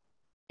start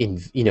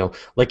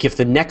like if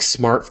the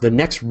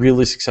next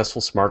really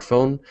successful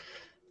smartphone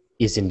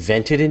is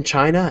invented in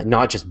China,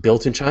 not just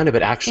built in China,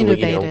 but actually,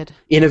 Innovated.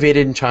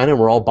 innovated in China. And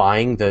we're all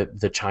buying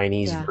the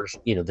Chinese Yeah.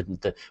 version,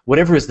 the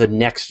whatever is the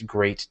next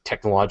great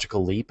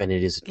technological leap, and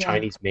it is Yeah.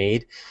 Chinese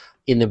made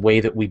in the way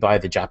that we buy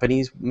the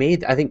Japanese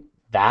made. I think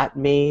that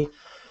may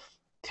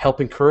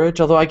help encourage,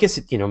 although I guess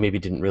it, maybe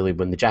didn't really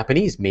when the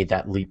Japanese made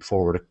that leap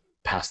forward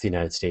past the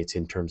United States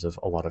in terms of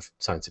a lot of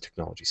science and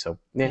technology. So,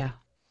 yeah. Yeah.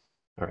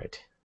 All right.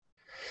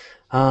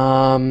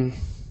 Um,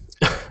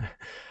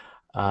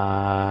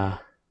 uh,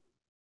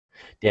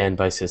 Dan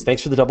Bice says,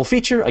 thanks for the double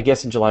feature. I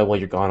guess in July while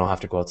you're gone, I'll have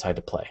to go outside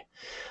to play.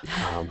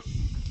 Um,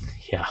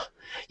 yeah.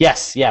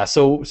 Yes. Yeah.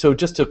 So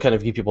just to kind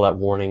of give people that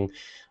warning,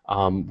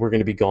 we're going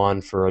to be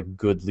gone for a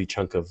goodly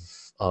chunk of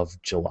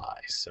July.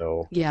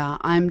 So Yeah,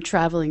 I'm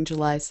traveling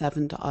July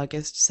 7 to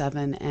August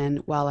 7, and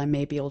while I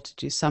may be able to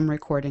do some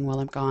recording while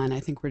I'm gone, I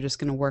think we're just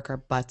going to work our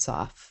butts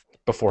off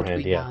beforehand,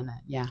 between yeah. now and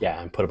then. Yeah.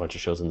 Yeah, and put a bunch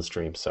of shows in the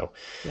stream. So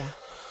Yeah.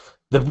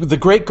 the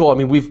great goal, I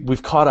mean,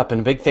 we've caught up,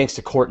 and a big thanks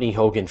to Courtney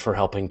Hogan for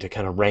helping to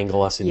kind of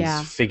wrangle us and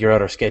Yeah. figure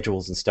out our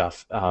schedules and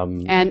stuff.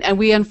 And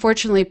we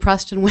unfortunately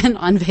Preston went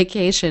on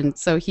vacation,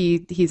 so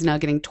he's now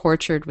getting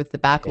tortured with the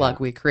Yeah. backlog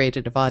we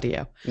created of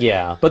audio.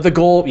 Yeah, but the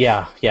goal,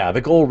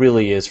 the goal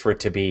really is for it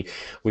to be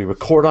we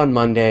record on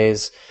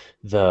Mondays,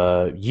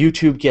 the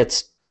YouTube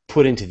gets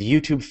put into the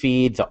YouTube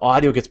feed, the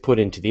audio gets put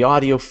into the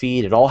audio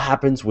feed. It all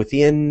happens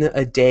within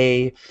a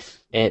day,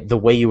 the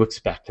way you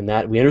expect, and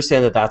that we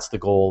understand that that's the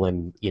goal,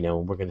 and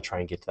we're going to try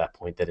and get to that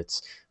point that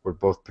we're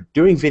both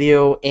doing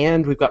video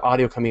and we've got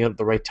audio coming out at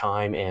the right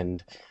time,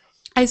 and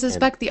I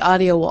suspect the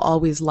audio will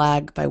always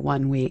lag by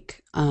 1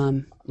 week,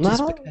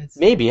 just because.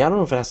 maybe I don't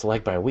know if it has to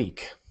lag by a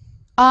week,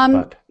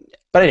 Um,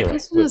 but anyway.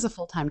 Preston has a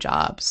full-time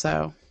job,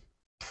 so,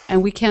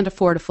 and we can't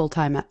afford a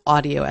full-time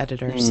audio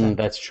editor, so.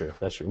 That's true.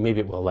 That's true.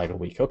 Maybe it will lag a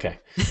week. Okay.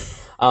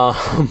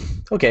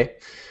 Okay.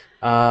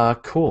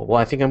 Cool. Well,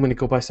 I think I'm going to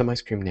go buy some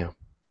ice cream now.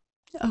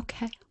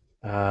 Okay.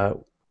 Uh,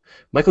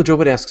 Michael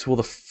Jobin asks, will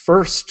the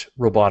first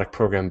robotic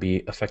program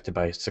be affected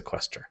by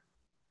sequester?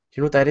 Do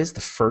you know what that is?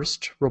 The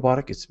first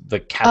robotic? It's the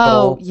capital.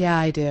 Oh, yeah,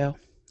 I do.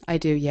 I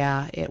do.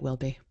 Yeah, it will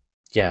be.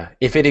 Yeah.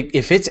 If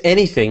it's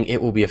anything,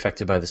 it will be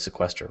affected by the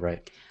sequester,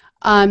 right?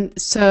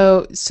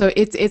 So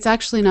it's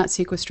actually not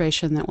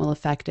sequestration that will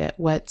affect it.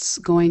 What's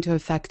going to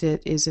affect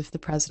it is if the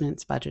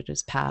president's budget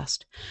is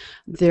passed.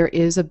 There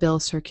is a bill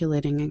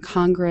circulating in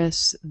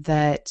Congress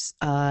that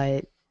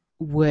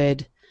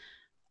would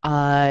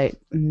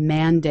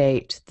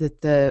mandate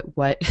that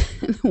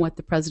what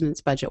the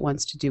president's budget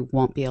wants to do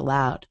won't be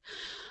allowed.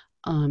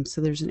 So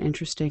there's an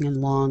interesting and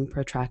long,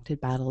 protracted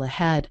battle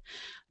ahead.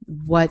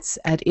 What's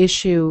at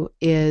issue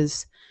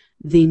is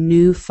the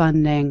new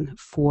funding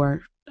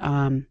for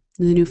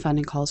the new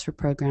funding calls for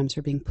programs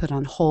are being put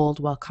on hold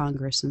while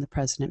Congress and the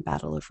president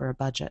battle over a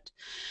budget.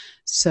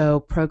 So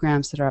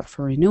programs that are up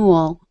for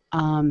renewal,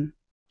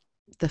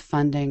 the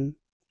funding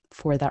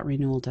for that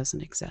renewal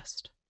doesn't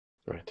exist.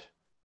 Right.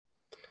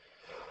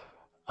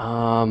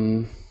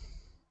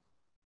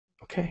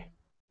 Okay.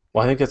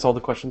 Well, I think that's all the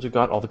questions we've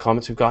got, all the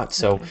comments we've got.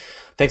 So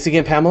Thanks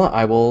again, Pamela.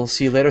 I will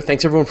see you later.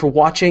 Thanks, everyone, for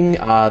watching.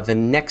 The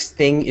next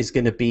thing is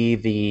going to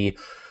be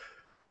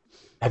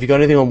have you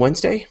got anything on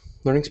Wednesday,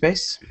 Learning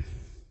Space?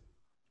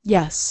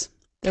 Yes.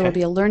 There will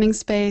be a learning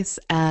space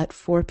at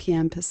 4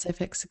 p.m.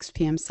 Pacific, 6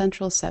 p.m.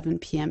 Central, 7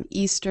 p.m.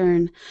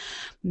 Eastern,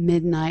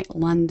 midnight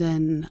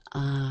London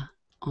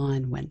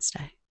on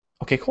Wednesday.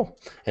 Okay, cool.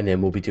 And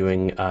then we'll be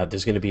doing,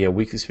 there's going to be a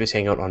weekly space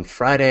hangout on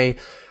Friday,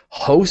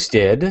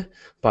 hosted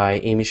by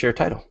Amy Sher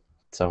Title.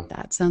 So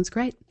that sounds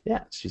great.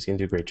 Yeah, she's going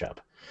to do a great job.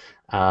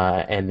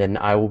 And then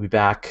I will be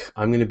back.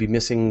 I'm going to be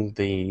missing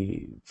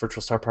the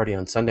virtual star party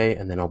on Sunday,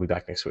 and then I'll be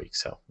back next week.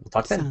 So we'll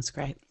talk then. Sounds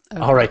great.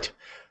 Okay. All right.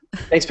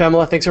 Thanks,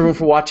 Pamela. Thanks, everyone,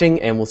 for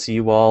watching, and we'll see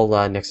you all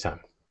next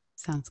time.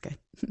 Sounds good.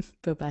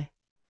 Bye-bye.